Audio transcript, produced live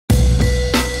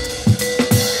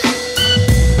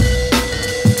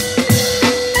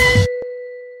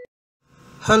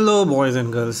Hello boys and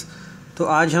girls. तो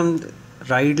आज हम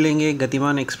राइड लेंगे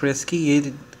गतिमान एक्सप्रेस की। ये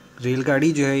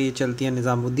रेलगाड़ी जो है ये चलती है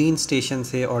निज़ामुद्दीन स्टेशन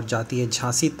से और जाती है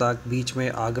झांसी तक। बीच में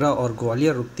आगरा और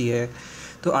ग्वालियर रुकती है।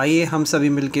 तो आइए हम सभी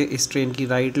मिलके इस ट्रेन की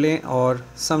राइड लें और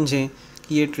समझें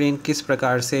कि ये ट्रेन किस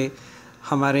प्रकार से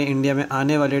हमारे इंडिया में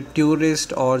आने वाले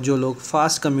टूरिस्ट और जो लोग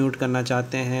फ़ास्ट कम्यूट करना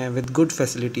चाहते हैं विद गुड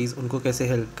फैसिलिटीज़ उनको कैसे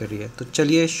हेल्प कर रही है। तो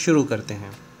चलिए शुरू करते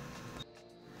हैं।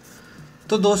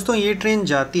 तो दोस्तों ये ट्रेन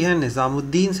जाती है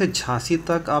निज़ामुद्दीन से झांसी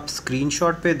तक। आप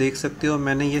स्क्रीनशॉट पे देख सकते हो,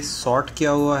 मैंने ये सॉर्ट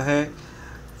किया हुआ है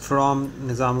फ्रॉम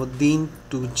निज़ामुद्दीन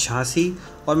टू झांसी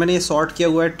और मैंने ये सॉर्ट किया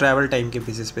हुआ है ट्रैवल टाइम के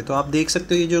बेसिस पे। तो आप देख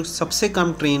सकते हो ये जो सबसे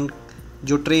कम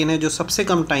ट्रेन है जो सबसे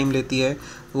कम टाइम लेती है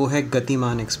वो है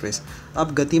गतिमान एक्सप्रेस।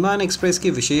 अब गतिमान एक्सप्रेस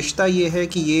की विशेषता ये है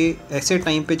कि ये ऐसे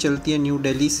टाइम पे चलती है न्यू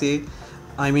दिल्ली से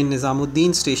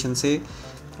निज़ामुद्दीन स्टेशन से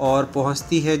और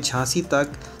पहुंचती है झांसी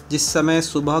तक, जिस समय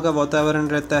सुबह का वातावरण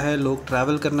रहता है, लोग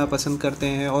ट्रैवल करना पसंद करते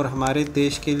हैं। और हमारे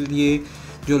देश के लिए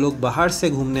जो लोग बाहर से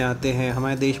घूमने आते हैं,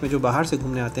 हमारे देश में जो बाहर से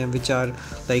घूमने आते हैं विच आर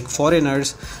लाइक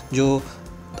फॉरेनर्स, जो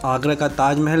आगरा का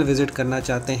ताजमहल विज़िट करना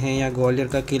चाहते हैं या ग्वालियर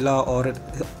का किला और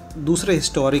दूसरे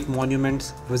हिस्टोरिक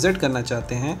मॉन्यूमेंट्स विज़िट करना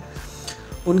चाहते हैं,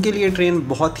 उनके लिए ट्रेन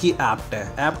बहुत ही एप्ट है।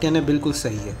 एप्ट यानी बिल्कुल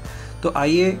सही है। तो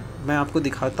आइए मैं आपको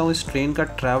दिखाता हूँ इस ट्रेन का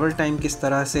ट्रैवल टाइम किस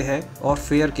तरह से है और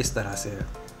फेयर किस तरह से है।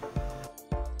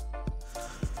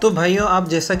 तो भाइयों आप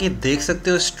जैसा कि देख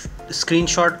सकते हो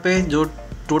स्क्रीनशॉट पे, जो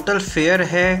टोटल फेयर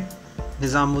है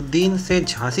निज़ामुद्दीन से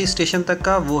झांसी स्टेशन तक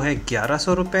का वो है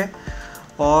 1100 रुपये।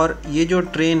 और ये जो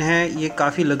ट्रेन है ये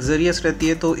काफ़ी लग्जरियस रहती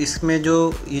है, तो इसमें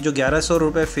जो ये जो 1100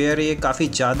 रुपये फेयर है ये काफ़ी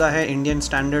ज़्यादा है इंडियन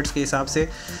स्टैंडर्ड्स के हिसाब से।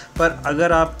 पर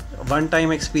अगर आप वन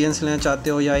टाइम एक्सपीरियंस लेना चाहते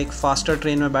हो या एक फ़ास्टर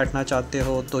ट्रेन में बैठना चाहते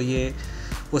हो तो ये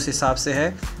उस हिसाब से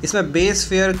है। इसमें बेस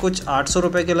फेयर कुछ 800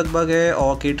 रुपये के लगभग है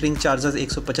और केटरिंग चार्जेस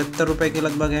 175 रुपये के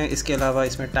लगभग हैं। इसके अलावा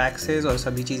इसमें टैक्सेस और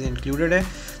सभी चीज़ें इंक्लूडेड है।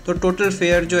 तो टोटल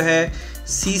फेयर जो है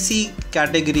सीसी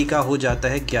कैटेगरी का हो जाता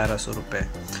है 1100 रुपये।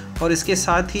 और इसके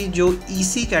साथ ही जो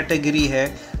ईसी कैटेगरी है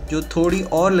जो थोड़ी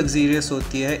और लग्जीरियस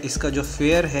होती है, इसका जो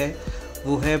फेयर है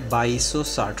वो है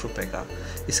 2260 रुपये का।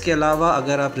 इसके अलावा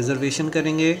अगर आप रिज़र्वेशन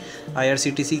करेंगे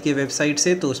IRCTC के वेबसाइट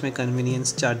से तो उसमें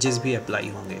कन्वीनियंस चार्जेस भी अप्लाई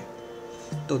होंगे।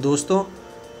 तो दोस्तों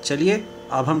चलिए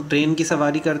अब हम ट्रेन की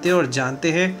सवारी करते हैं और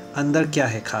जानते हैं अंदर क्या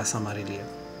है खास हमारे लिए।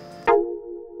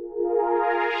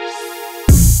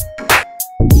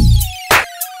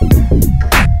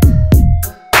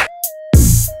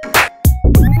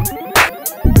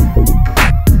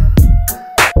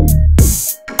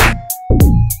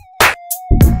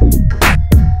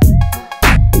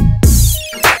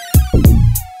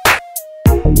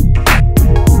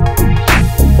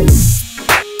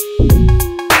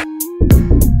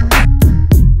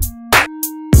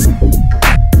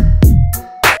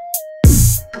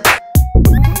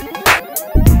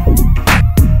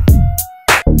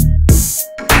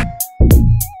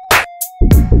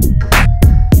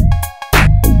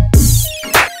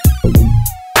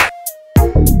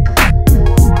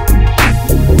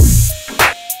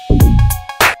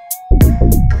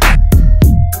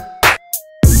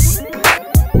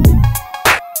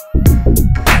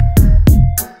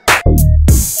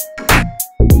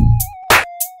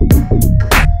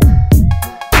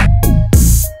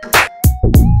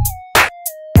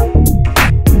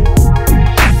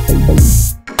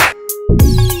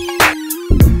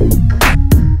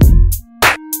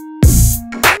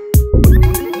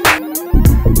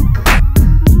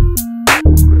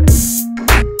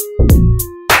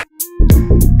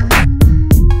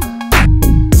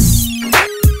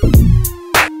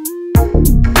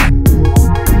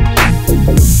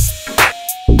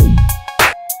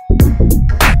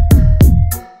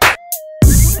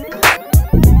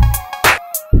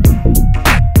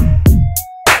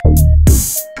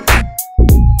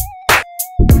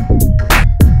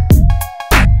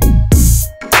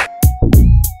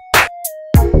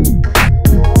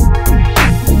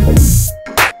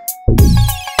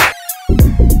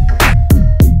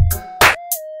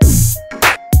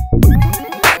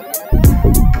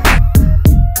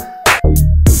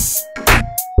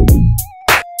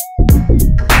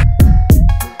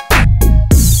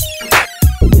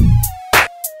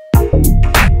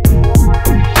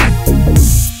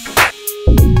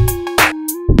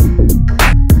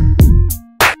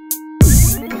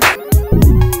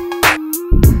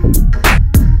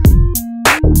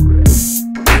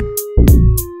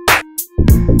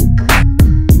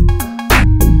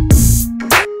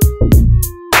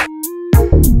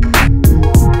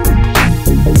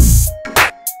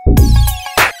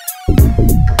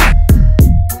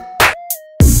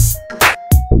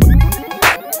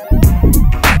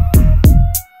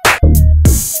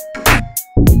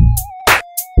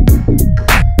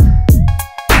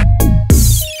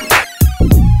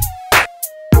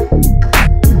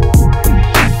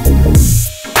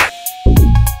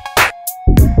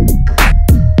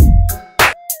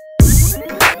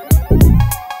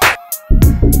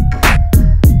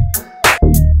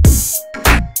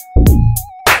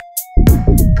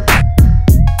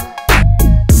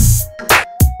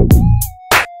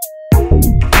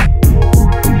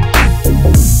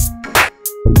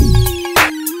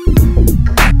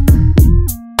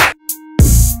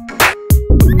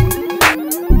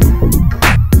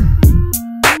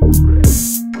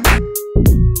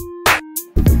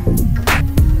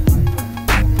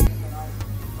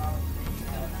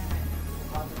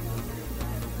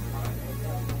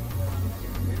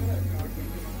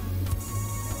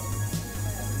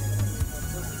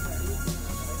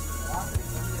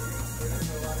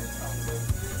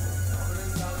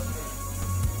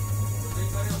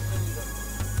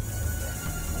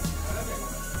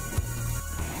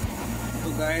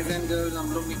 गाइस एंड गर्ल्स,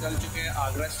 हम लोग निकल चुके हैं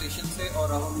आगरा स्टेशन से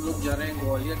और अब हम लोग जा रहे हैं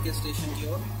ग्वालियर के स्टेशन की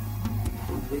ओर।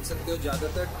 देख सकते हो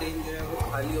ज़्यादातर ट्रेन जो है वो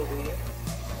खाली हो गई है।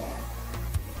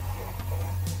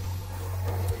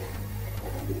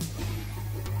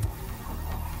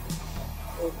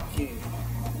 ओके,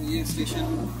 ये स्टेशन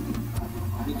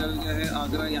निकल गया है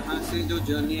आगरा। यहाँ से जो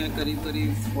जर्नी है करीब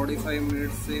 45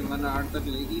 मिनट से 1 आवर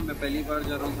तक लेगी। मैं पहली बार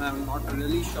जा रहा हूँ, I am not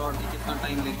really sure कि कितना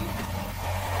टाइम लेगी।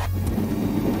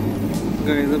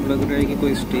 गाइस अब लग रहा है कि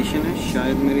कोई स्टेशन है,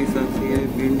 शायद मेरे हिसाब से ये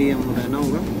भिंडी या मुरैना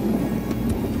होगा।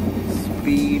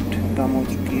 स्पीड कम हो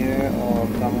चुकी है और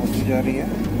कम होती जा रही है।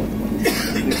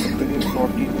 देख सकते हैं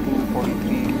 42,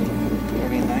 43,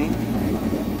 39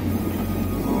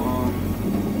 और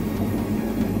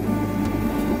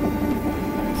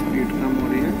स्पीड कम हो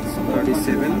रही है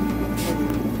 37।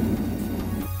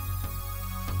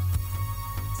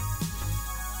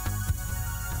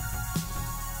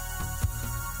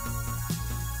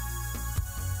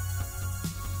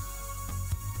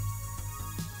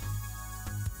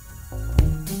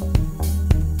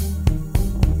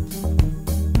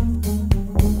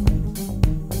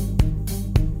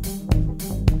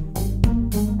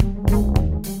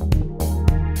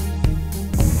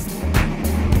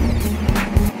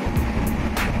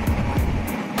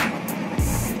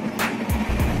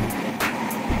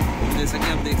 जैसा कि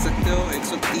आप देख सकते हो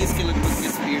 130 के लगभग की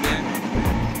स्पीड है।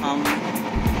 हम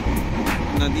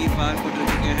नदी पार कर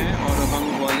चुके हैं और अब हम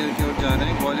ग्वालियर की ओर जा रहे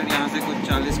हैं। ग्वालियर यहाँ से कुछ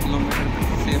 40 किलोमीटर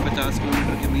से 50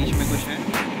 किलोमीटर के बीच में कुछ है।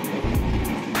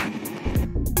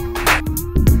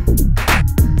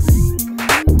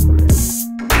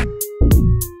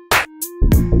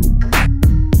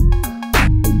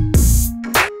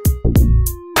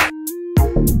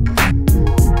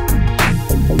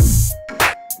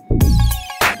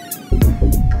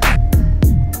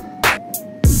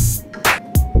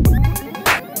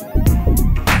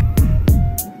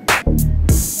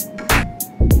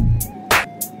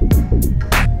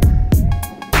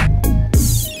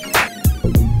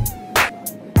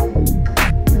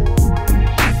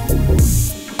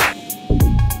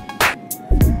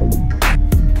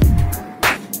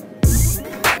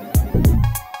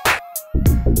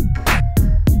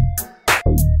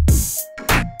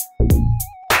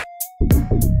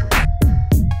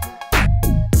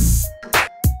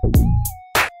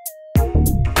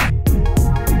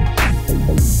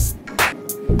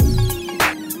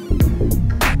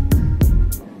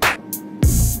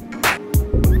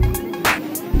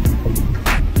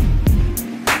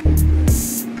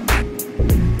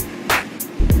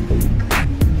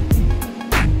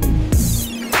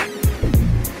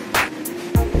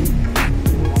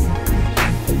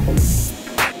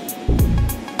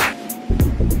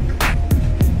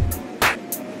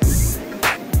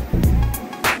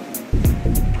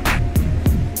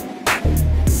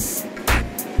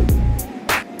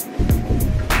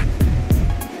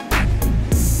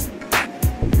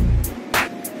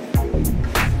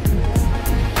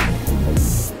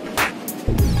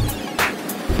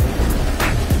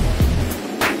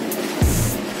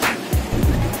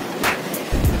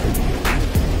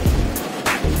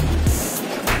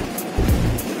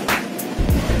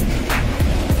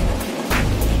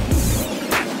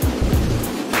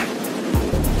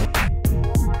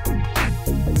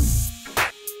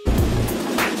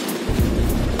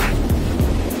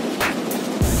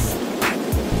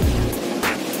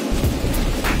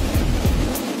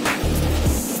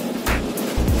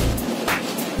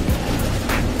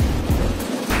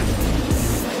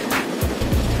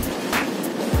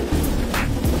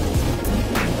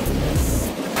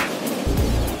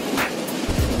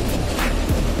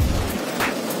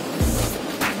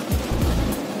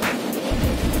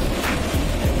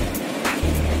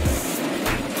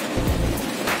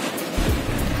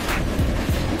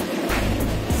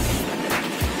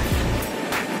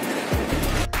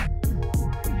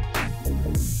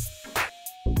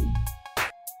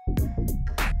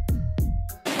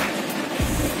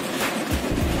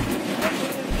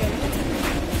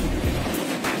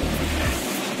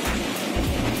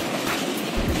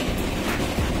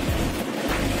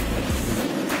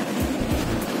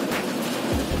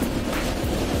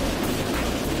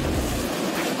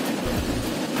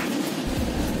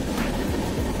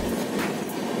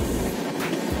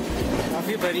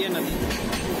 भरी है नदी।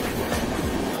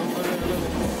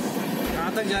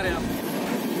 कहाँ तक जा रहे हैं आप?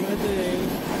 मैं तो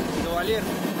ग्वालियर।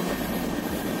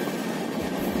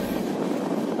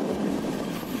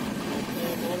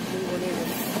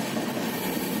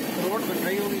 रोड बन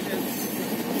रही होगी शायद।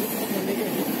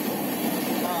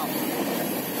 हाँ,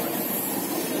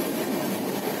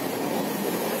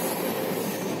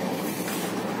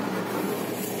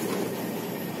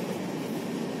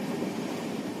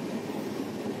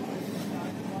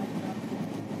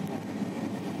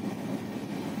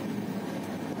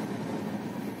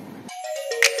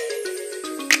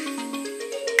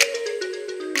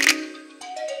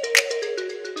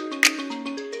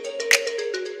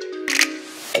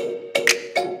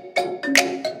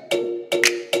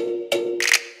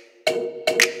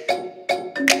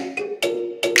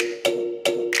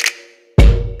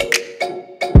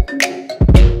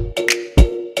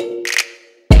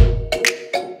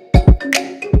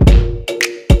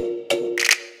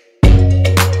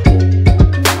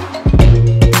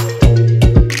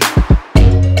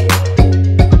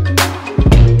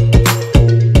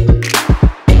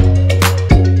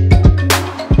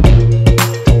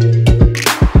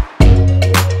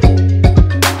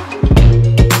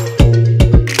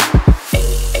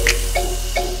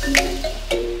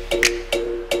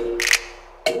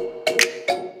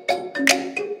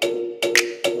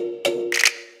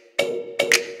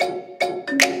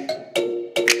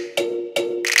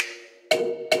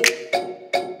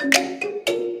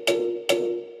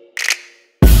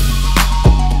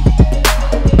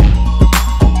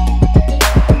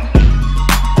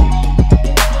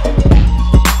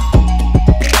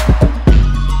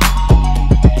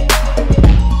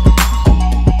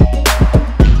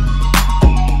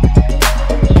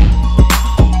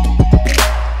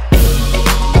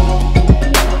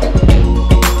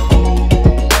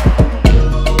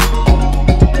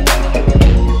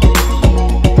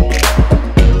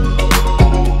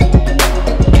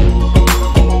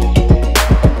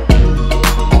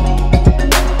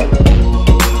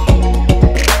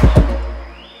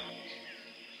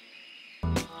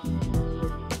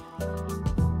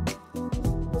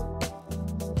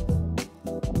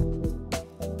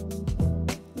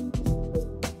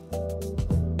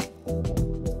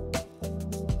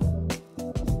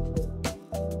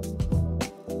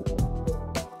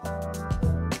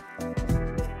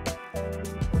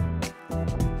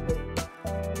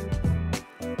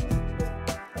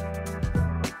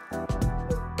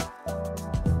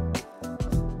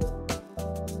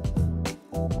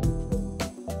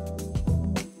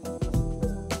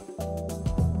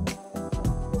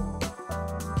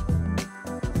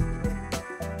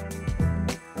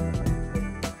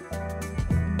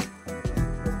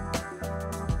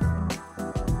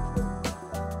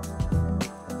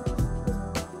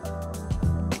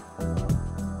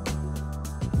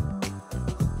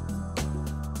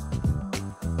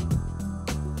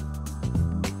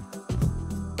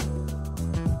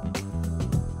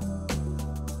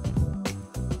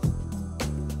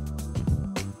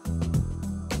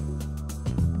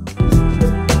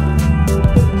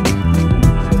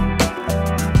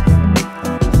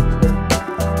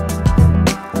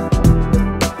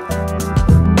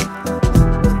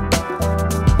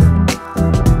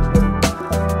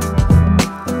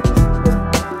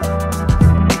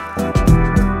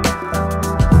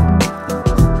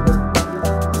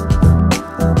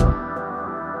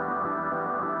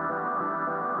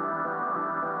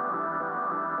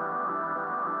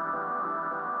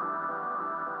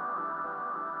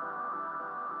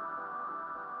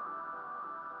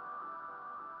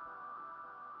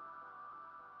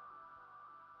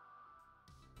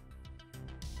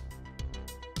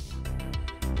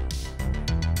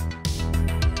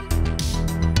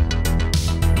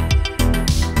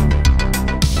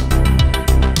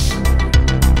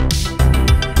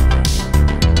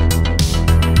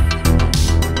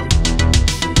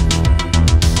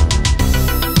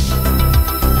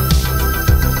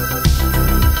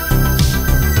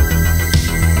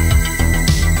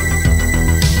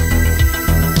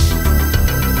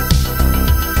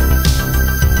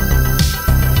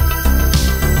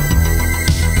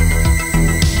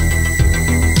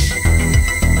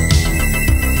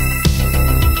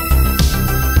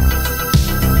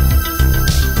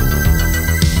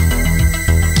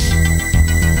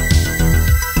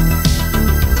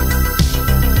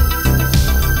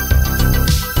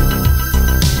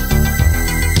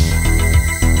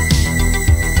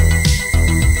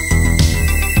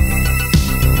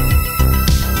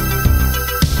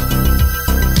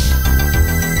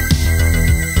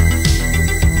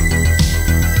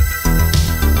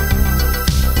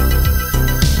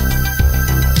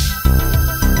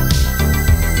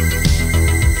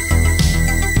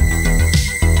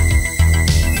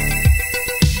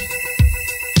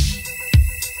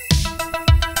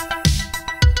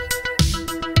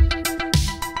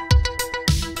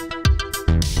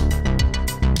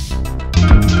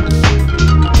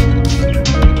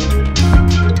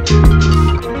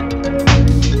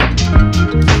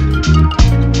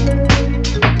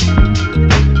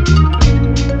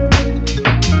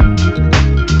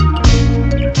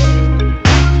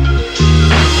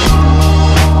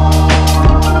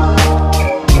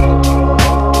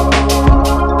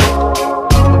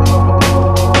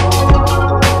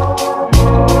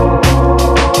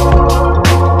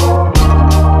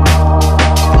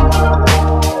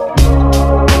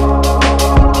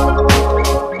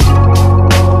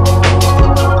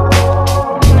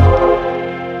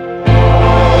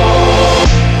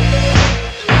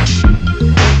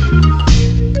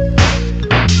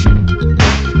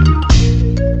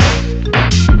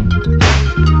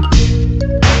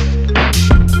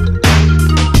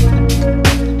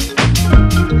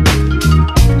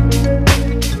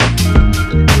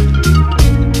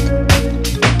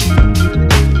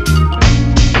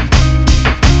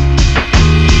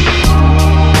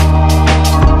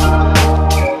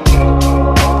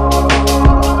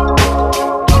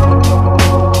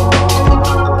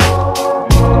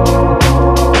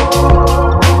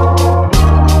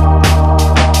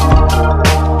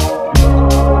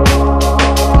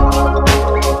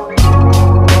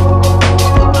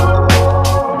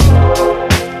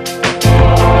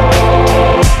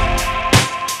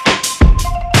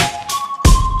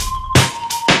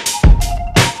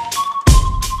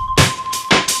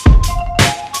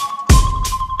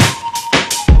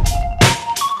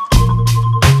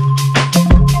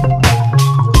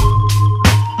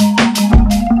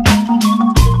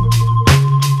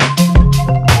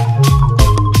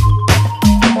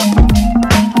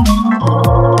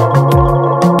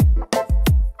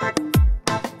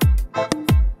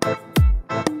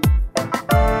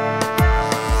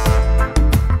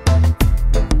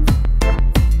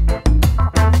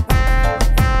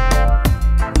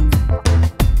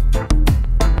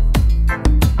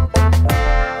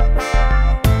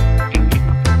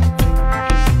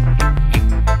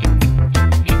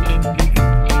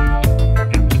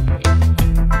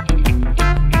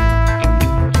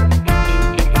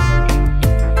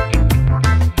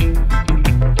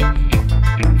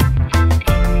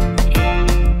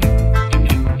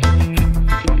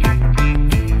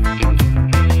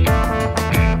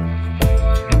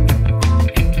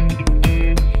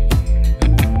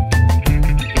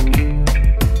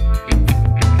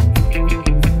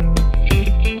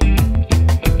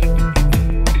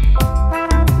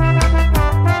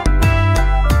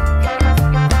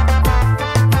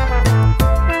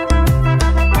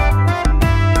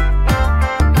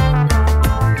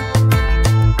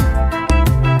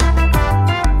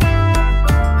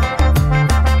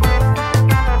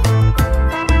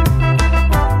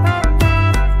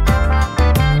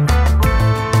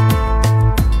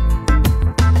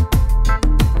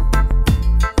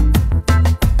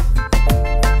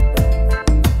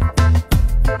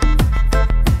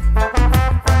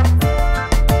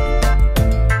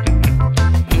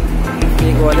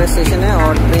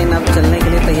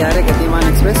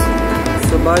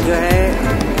 सुबह जो है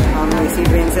हम इसी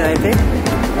ट्रेन से आए थे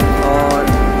और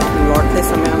लौटते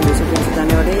समय हम दूसरी ट्रेन से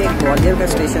जाने वाले हैं। ये ग्वालियर का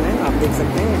स्टेशन है, आप देख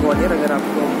सकते हैं ग्वालियर, अगर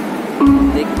आपको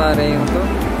देख पा रहे हो तो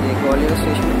ये ग्वालियर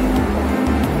स्टेशन है।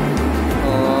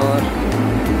 और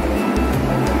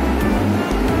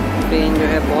ट्रेन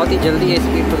जो है बहुत ही जल्दी है,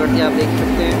 स्पीड पकड़ती है, आप देख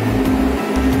सकते हैं।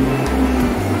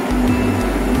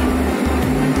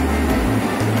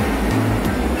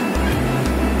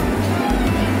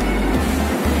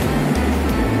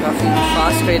 काफ़ी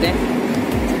फास्ट ट्रेन है।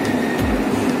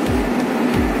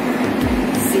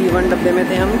 C1 डब्बे में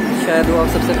थे हम, शायद वो आप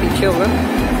सबसे पीछे होगा।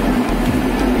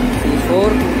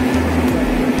 C4,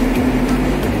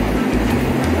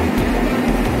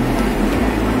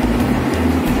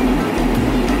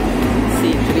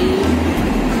 C3,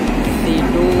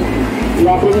 C2।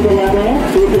 यात्री को याद है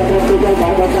सीट यात्रा स्पेशल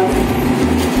बार बार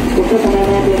कुछ समय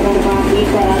में प्लेटफॉर्म नंबर 3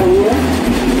 पर आ रही है।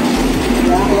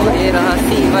 और ये रहा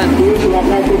C1। इसी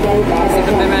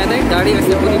डब्बे में आए थे। गाड़ी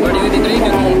वैसे पूरी बड़ी हुई दिख रही है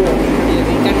क्योंकि ये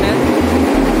वीकेंड है।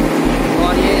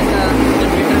 और ये इसका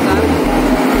जनरेटर था,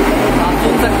 आप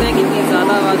सुन सकते हैं कितनी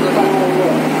ज़्यादा आवाज़ हो रही है।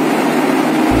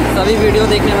 सभी वीडियो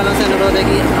देखने वालों से अनुरोध है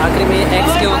कि आखिर में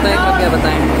एक्स क्यों होता है, कृपया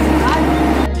बताएं।